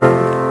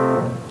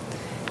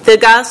The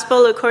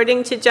Gospel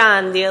according to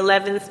John, the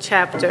 11th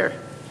chapter.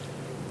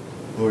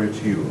 Glory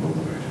to you, O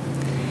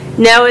Lord.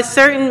 Now a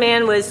certain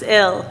man was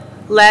ill,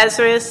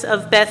 Lazarus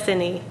of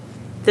Bethany,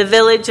 the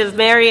village of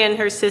Mary and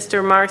her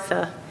sister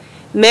Martha.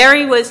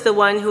 Mary was the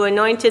one who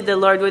anointed the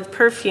Lord with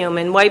perfume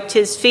and wiped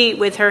his feet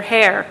with her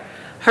hair.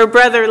 Her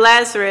brother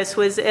Lazarus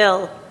was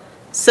ill.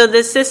 So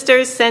the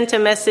sisters sent a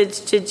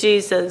message to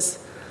Jesus,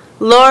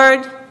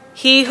 "Lord,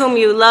 he whom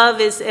you love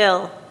is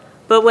ill."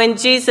 But when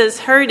Jesus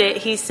heard it,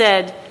 he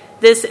said,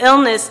 "This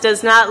illness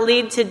does not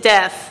lead to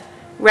death.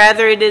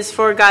 Rather, it is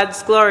for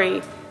God's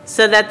glory,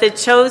 so that the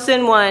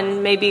chosen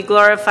one may be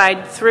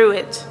glorified through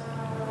it."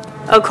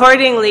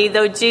 Accordingly,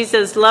 though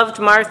Jesus loved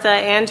Martha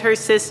and her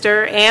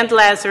sister and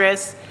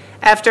Lazarus,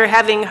 after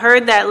having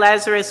heard that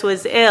Lazarus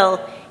was ill,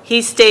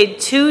 he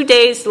stayed 2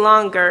 days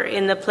longer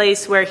in the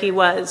place where he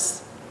was.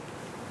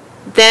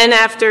 Then,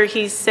 after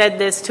he said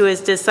this to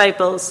his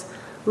disciples,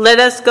 "Let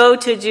us go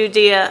to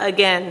Judea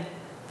again."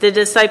 The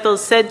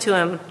disciples said to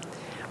him,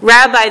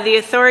 "Rabbi, the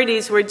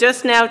authorities were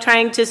just now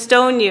trying to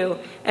stone you,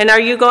 and are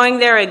you going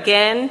there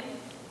again?"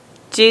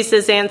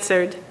 Jesus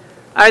answered,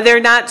 "Are there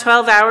not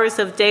 12 hours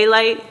of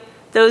daylight?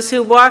 Those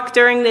who walk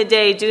during the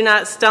day do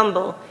not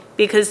stumble,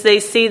 because they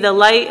see the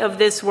light of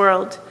this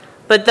world.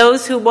 But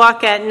those who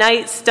walk at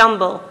night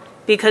stumble,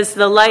 because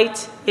the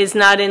light is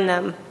not in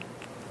them."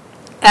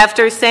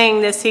 After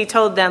saying this, he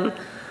told them,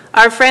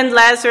 "Our friend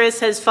Lazarus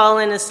has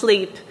fallen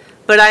asleep,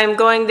 but I am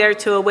going there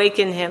to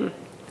awaken him."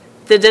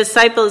 The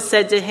disciples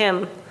said to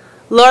him,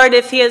 "Lord,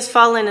 if he has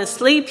fallen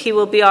asleep, he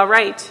will be all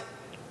right."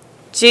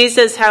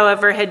 Jesus,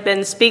 however, had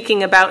been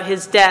speaking about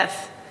his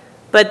death,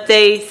 but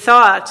they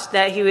thought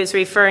that he was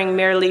referring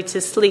merely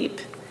to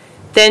sleep.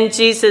 Then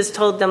Jesus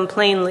told them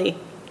plainly,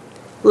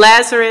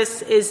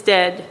 "Lazarus is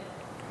dead.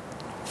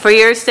 For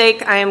your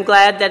sake I am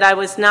glad that I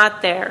was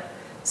not there,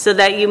 so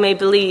that you may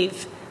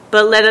believe,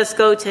 but let us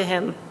go to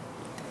him."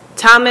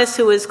 Thomas,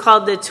 who was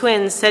called the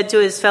Twin, said to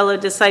his fellow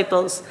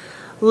disciples,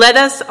 "Let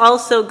us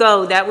also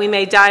go, that we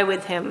may die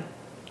with him."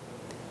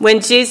 When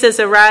Jesus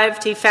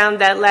arrived, he found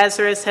that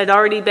Lazarus had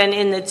already been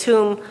in the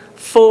tomb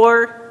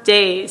 4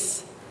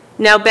 days.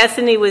 Now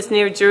Bethany was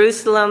near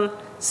Jerusalem,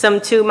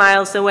 some 2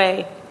 miles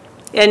away,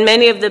 and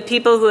many of the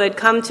people who had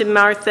come to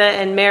Martha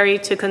and Mary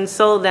to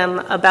console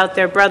them about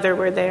their brother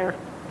were there.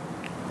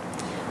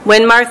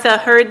 When Martha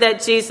heard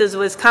that Jesus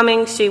was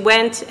coming, she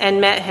went and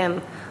met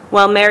him,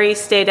 while Mary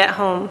stayed at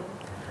home.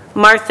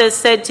 Martha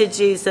said to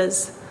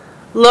Jesus,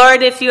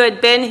 "Lord, if you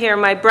had been here,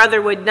 my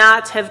brother would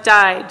not have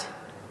died.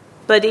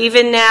 But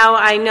even now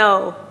I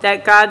know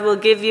that God will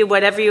give you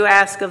whatever you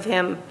ask of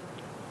him."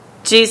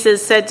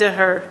 Jesus said to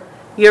her,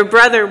 "Your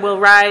brother will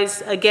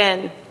rise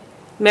again."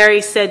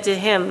 Mary said to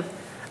him,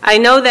 "I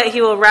know that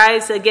he will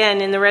rise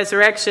again in the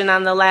resurrection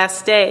on the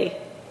last day."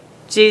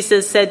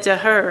 Jesus said to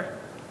her,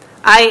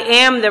 "I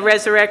am the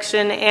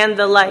resurrection and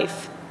the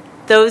life.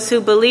 Those who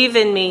believe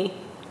in me,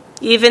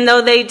 even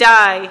though they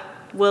die,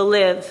 will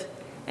live.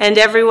 And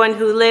everyone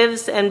who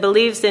lives and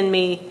believes in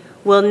me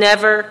will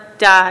never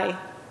die.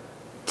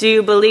 Do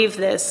you believe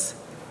this?"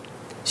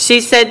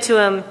 She said to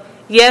him,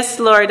 "Yes,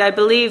 Lord, I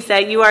believe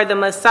that you are the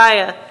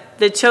Messiah,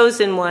 the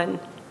chosen one,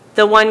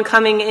 the one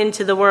coming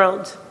into the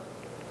world."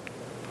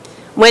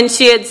 When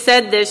she had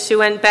said this, she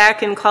went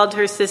back and called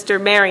her sister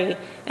Mary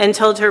and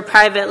told her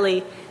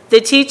privately,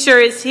 "The teacher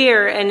is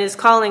here and is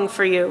calling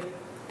for you."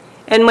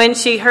 And when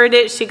she heard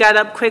it, she got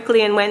up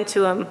quickly and went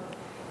to him.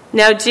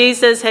 Now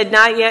Jesus had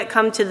not yet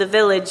come to the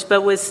village,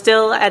 but was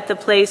still at the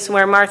place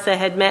where Martha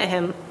had met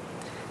him.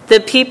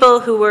 The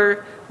people who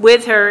were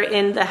with her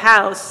in the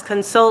house,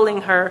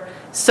 consoling her,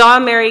 saw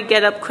Mary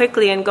get up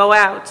quickly and go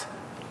out.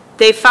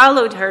 They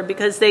followed her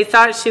because they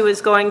thought she was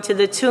going to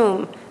the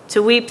tomb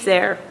to weep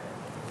there.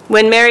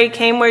 When Mary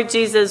came where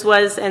Jesus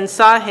was and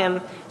saw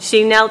him,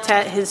 she knelt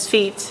at his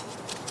feet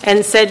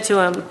and said to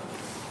him,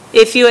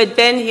 "If you had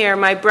been here,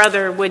 my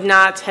brother would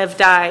not have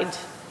died."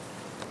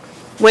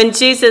 When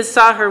Jesus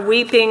saw her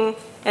weeping,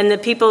 and the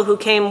people who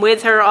came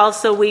with her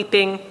also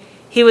weeping,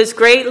 he was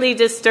greatly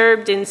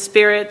disturbed in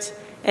spirit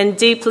and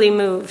deeply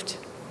moved.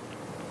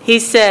 He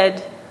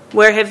said,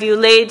 "Where have you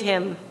laid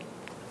him?"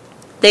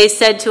 They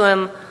said to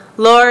him,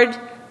 "Lord,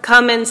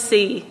 come and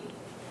see."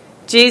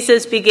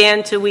 Jesus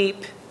began to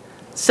weep.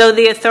 So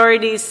the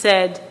authorities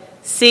said,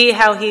 "See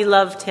how he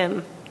loved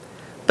him."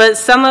 But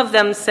some of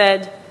them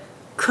said,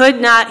 "Could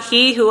not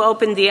he who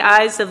opened the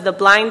eyes of the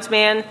blind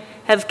man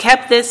have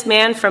kept this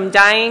man from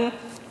dying?"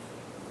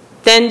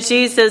 Then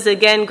Jesus,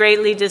 again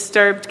greatly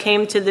disturbed,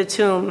 came to the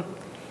tomb.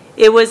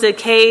 It was a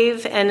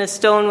cave, and a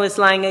stone was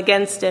lying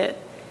against it.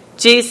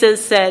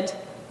 Jesus said,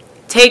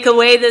 "Take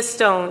away the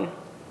stone."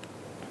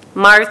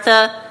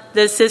 Martha,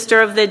 the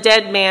sister of the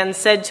dead man,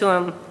 said to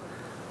him,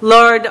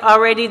 "Lord,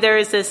 already there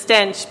is a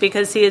stench,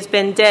 because he has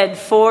been dead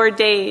 4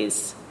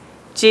 days."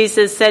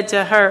 Jesus said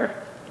to her,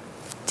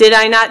 "Did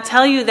I not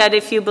tell you that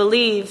if you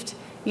believed,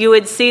 you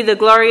would see the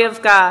glory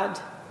of God?"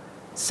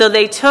 So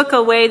they took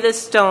away the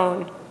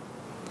stone.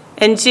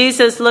 And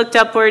Jesus looked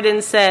upward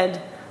and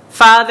said,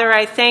 "Father,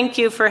 I thank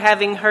you for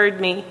having heard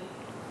me.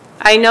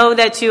 I know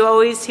that you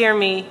always hear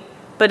me,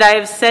 but I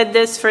have said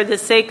this for the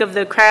sake of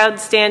the crowd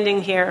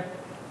standing here,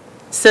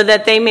 so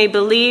that they may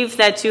believe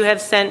that you have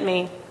sent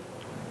me."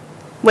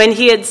 When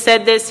he had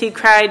said this, he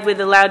cried with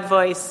a loud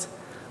voice,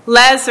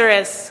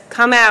 "Lazarus,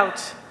 come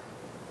out."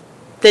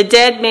 The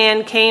dead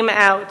man came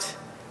out,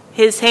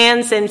 his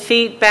hands and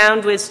feet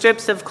bound with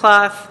strips of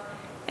cloth,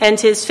 and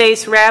his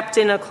face wrapped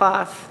in a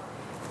cloth.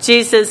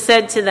 Jesus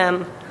said to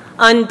them,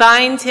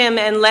 "Unbind him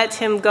and let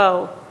him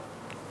go."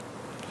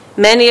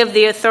 Many of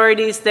the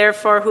authorities,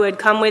 therefore, who had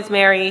come with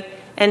Mary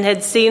and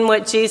had seen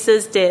what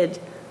Jesus did,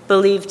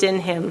 believed in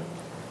him.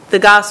 The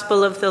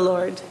Gospel of the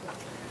Lord.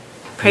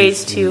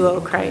 Praise to you,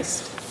 O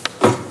Christ.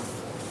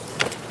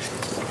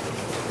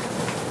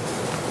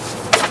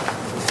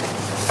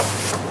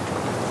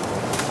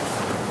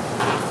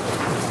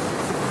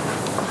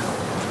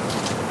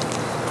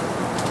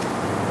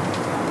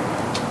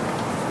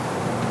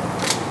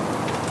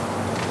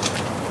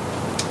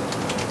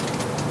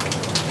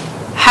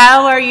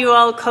 How are you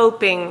all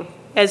coping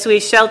as we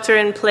shelter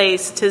in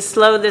place to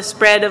slow the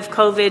spread of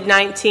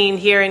COVID-19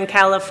 here in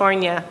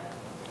California?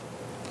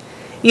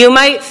 You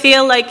might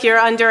feel like you're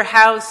under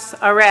house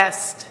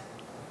arrest,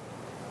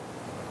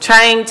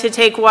 trying to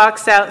take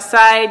walks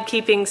outside,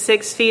 keeping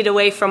 6 feet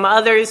away from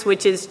others,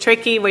 which is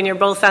tricky when you're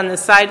both on the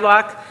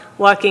sidewalk,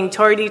 walking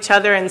toward each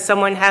other and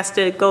someone has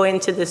to go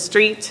into the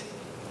street.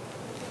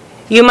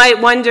 You might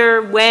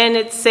wonder when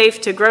it's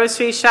safe to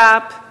grocery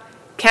shop,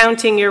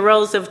 counting your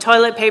rolls of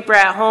toilet paper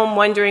at home,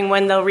 wondering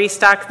when they'll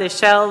restock the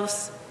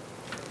shelves.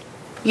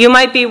 You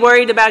might be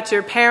worried about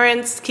your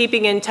parents,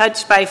 keeping in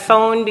touch by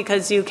phone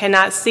because you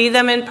cannot see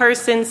them in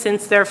person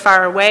since they're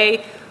far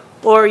away,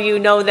 or you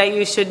know that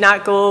you should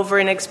not go over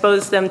and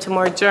expose them to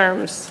more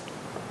germs.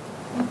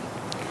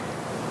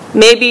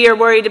 Maybe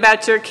you're worried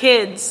about your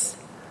kids,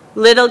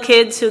 little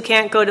kids who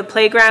can't go to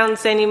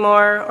playgrounds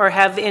anymore or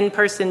have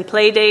in-person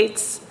play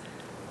dates.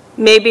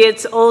 Maybe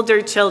it's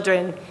older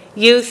children,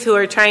 youth who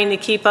are trying to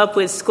keep up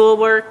with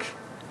schoolwork,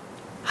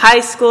 high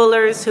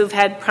schoolers who've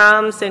had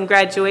proms and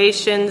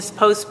graduations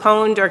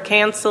postponed or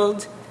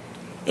canceled.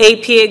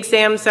 AP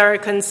exams are a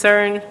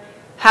concern.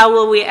 How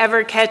will we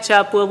ever catch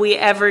up? Will we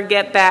ever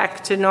get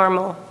back to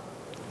normal?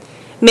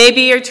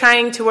 Maybe you're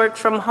trying to work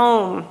from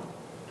home.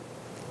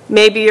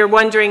 Maybe you're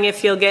wondering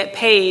if you'll get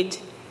paid.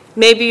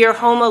 Maybe you're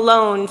home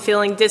alone,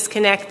 feeling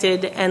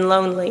disconnected and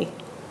lonely.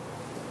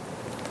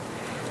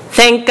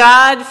 Thank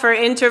God for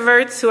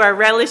introverts who are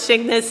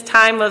relishing this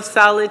time of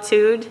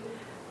solitude,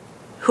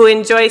 who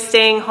enjoy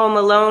staying home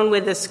alone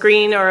with a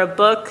screen or a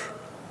book.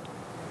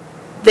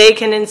 They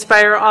can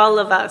inspire all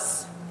of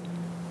us.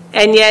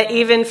 And yet,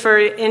 even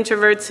for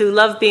introverts who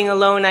love being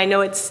alone, I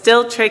know it's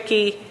still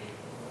tricky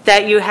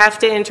that you have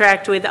to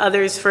interact with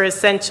others for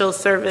essential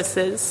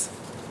services.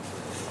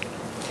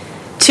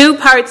 2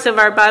 parts of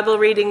our Bible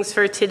readings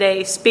for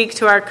today speak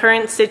to our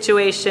current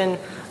situation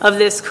of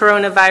this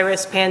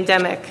coronavirus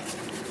pandemic.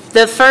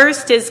 The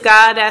first is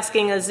God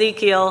asking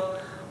Ezekiel,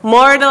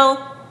 "Mortal,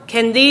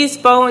 can these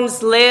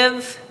bones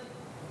live?"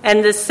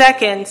 And the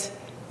second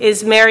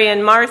is Mary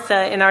and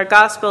Martha in our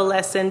gospel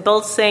lesson,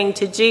 both saying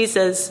to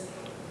Jesus,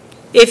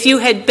 "If you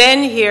had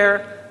been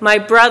here, my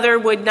brother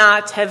would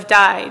not have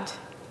died."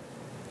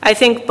 I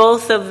think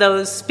both of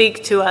those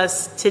speak to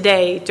us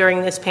today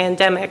during this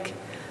pandemic.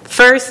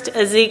 First,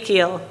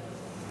 Ezekiel.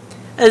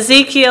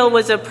 Ezekiel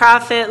was a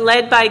prophet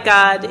led by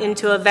God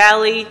into a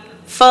valley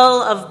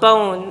full of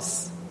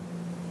bones.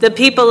 The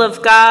people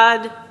of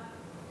God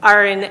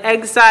are in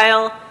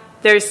exile.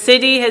 Their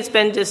city has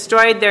been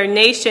destroyed, their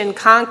nation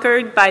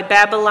conquered by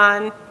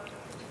Babylon.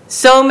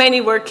 So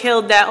many were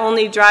killed that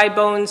only dry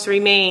bones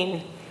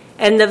remain,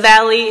 and the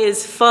valley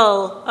is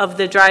full of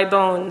the dry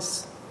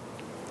bones.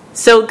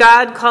 So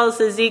God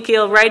calls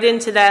Ezekiel right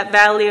into that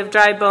valley of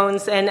dry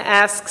bones and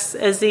asks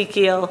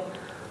Ezekiel,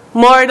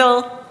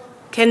 "Mortal,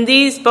 can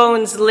these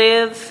bones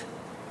live?"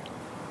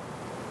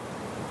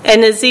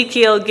 And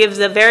Ezekiel gives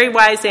a very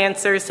wise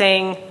answer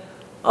saying,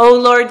 "O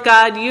Lord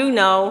God, you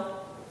know."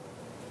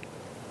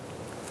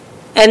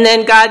 And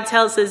then God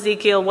tells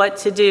Ezekiel what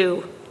to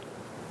do.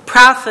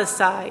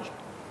 Prophesy.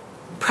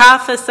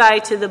 Prophesy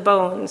to the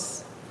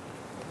bones.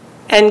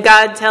 And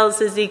God tells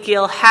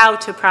Ezekiel how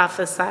to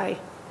prophesy.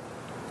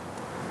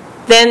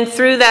 Then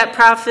through that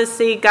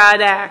prophecy,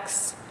 God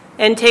acts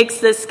and takes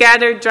the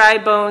scattered dry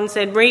bones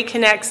and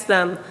reconnects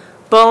them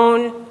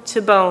bone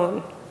to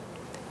bone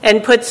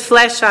and puts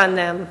flesh on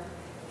them.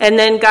 And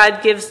then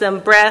God gives them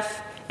breath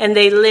and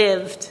they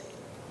lived.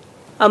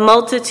 A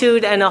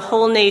multitude and a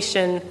whole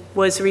nation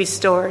was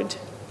restored.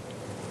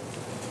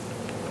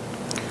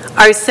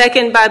 Our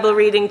second Bible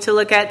reading to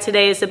look at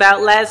today is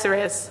about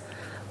Lazarus.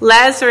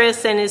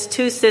 Lazarus and his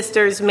 2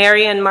 sisters,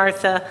 Mary and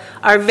Martha,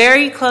 are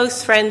very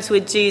close friends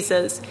with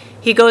Jesus.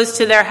 He goes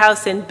to their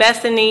house in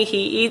Bethany.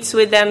 He eats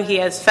with them. He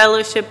has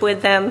fellowship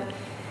with them.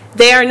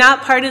 They are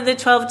not part of the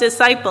 12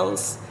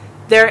 disciples.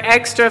 They're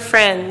extra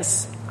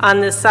friends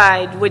on the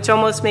side, which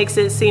almost makes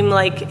it seem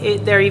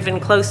like they're even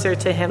closer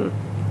to him.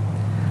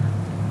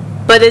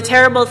 But a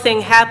terrible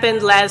thing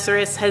happened.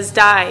 Lazarus has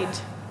died.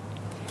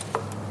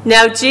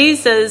 Now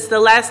Jesus, the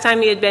last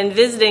time he had been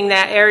visiting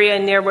that area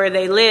near where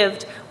they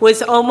lived,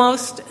 was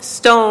almost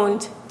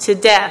stoned to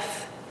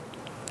death.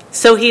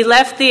 So he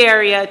left the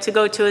area to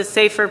go to a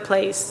safer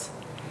place.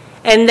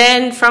 And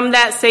then from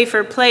that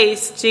safer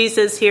place,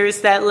 Jesus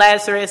hears that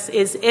Lazarus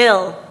is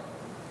ill.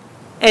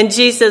 And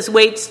Jesus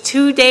waits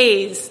 2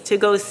 days to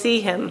go see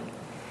him.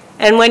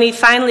 And when he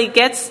finally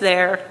gets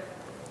there,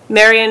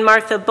 Mary and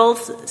Martha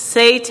both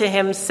say to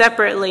him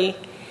separately,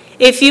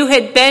 "If you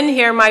had been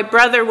here, my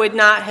brother would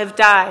not have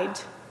died."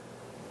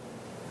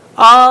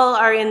 All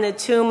are in the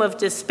tomb of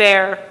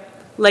despair,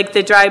 like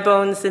the dry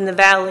bones in the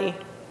valley.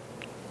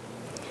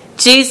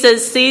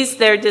 Jesus sees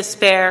their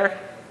despair,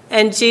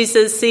 and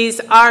Jesus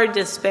sees our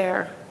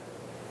despair.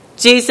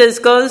 Jesus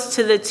goes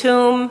to the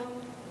tomb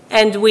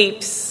and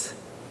weeps.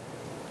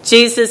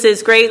 Jesus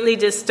is greatly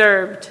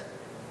disturbed.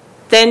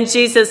 Then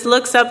Jesus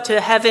looks up to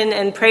heaven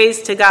and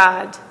prays to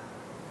God.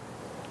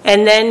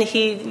 And then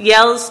he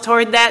yells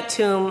toward that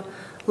tomb,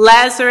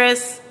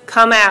 "Lazarus,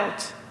 come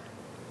out."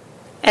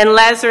 And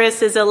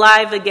Lazarus is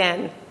alive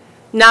again,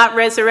 not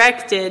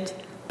resurrected,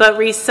 but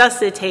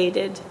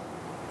resuscitated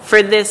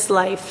for this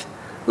life,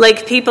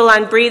 like people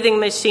on breathing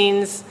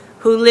machines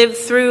who live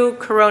through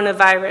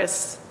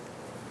coronavirus.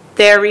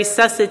 They are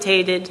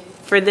resuscitated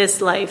for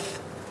this life.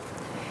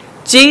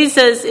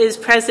 Jesus is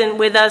present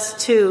with us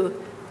too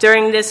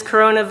during this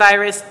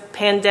coronavirus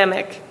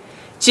pandemic.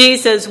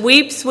 Jesus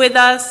weeps with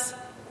us,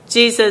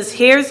 Jesus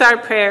hears our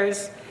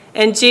prayers,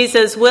 and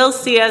Jesus will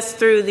see us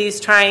through these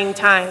trying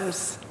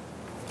times.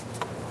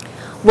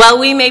 While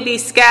we may be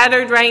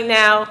scattered right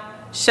now,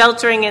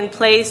 sheltering in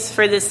place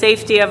for the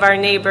safety of our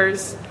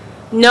neighbors,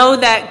 know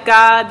that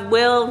God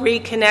will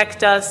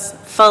reconnect us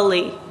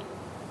fully,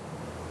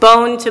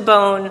 bone to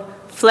bone,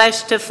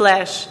 flesh to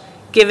flesh,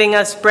 giving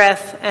us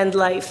breath and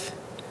life.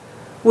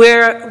 We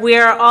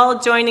are all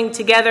joining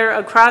together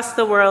across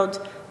the world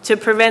to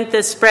prevent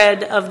the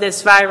spread of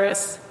this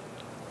virus.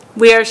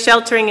 We are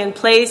sheltering in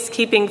place,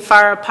 keeping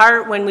far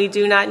apart when we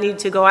do not need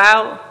to go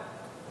out.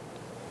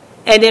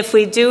 And if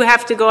we do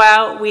have to go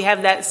out, we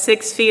have that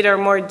 6 feet or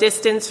more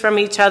distance from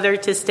each other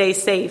to stay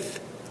safe.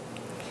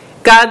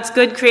 God's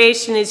good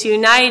creation is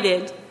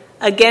united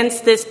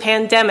against this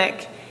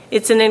pandemic.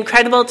 It's an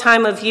incredible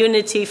time of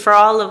unity for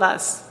all of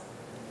us.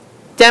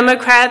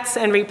 Democrats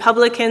and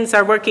Republicans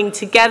are working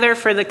together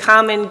for the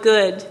common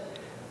good.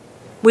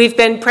 We've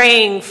been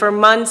praying for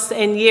months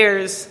and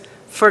years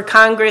for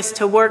Congress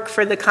to work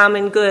for the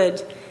common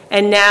good,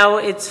 and now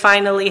it's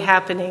finally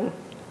happening.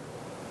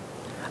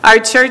 Our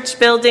church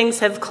buildings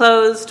have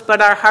closed,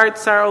 but our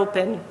hearts are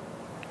open.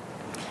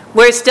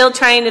 We're still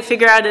trying to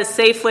figure out a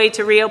safe way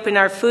to reopen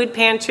our food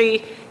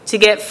pantry to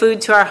get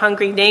food to our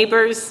hungry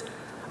neighbors.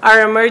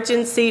 Our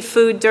emergency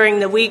food during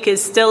the week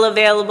is still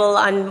available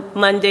on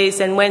Mondays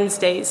and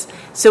Wednesdays,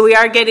 so we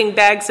are getting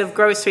bags of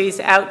groceries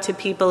out to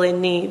people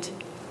in need.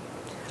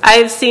 I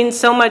have seen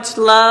so much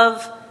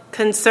love,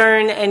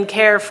 concern, and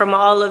care from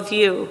all of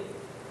you.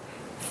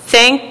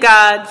 Thank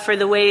God for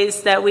the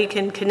ways that we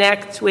can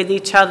connect with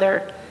each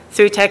other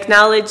through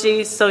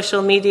technology,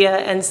 social media,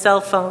 and cell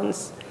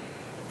phones.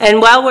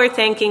 And while we're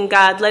thanking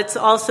God, let's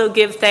also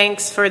give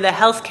thanks for the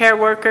healthcare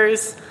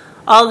workers,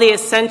 all the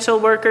essential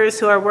workers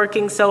who are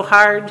working so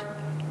hard.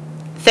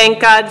 Thank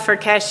God for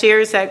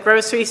cashiers at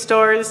grocery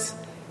stores,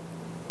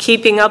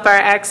 keeping up our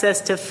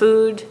access to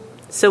food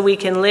so we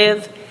can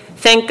live.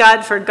 Thank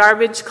God for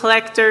garbage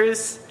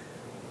collectors,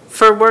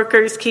 for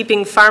workers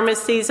keeping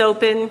pharmacies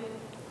open.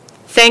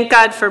 Thank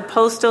God for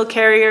postal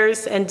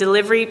carriers and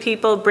delivery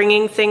people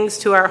bringing things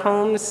to our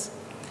homes.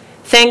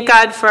 Thank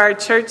God for our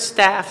church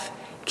staff,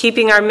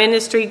 keeping our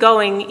ministry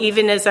going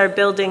even as our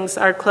buildings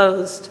are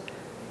closed.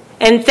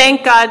 And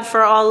thank God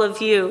for all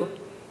of you,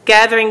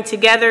 gathering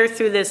together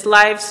through this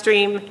live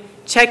stream,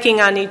 checking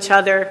on each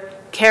other,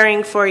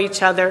 caring for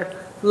each other,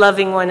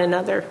 loving one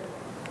another.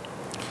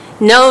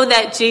 Know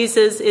that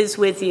Jesus is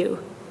with you,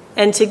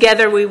 and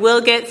together we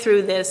will get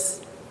through this,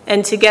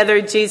 and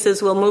together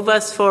Jesus will move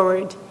us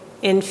forward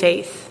in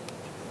faith.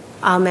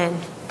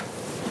 Amen.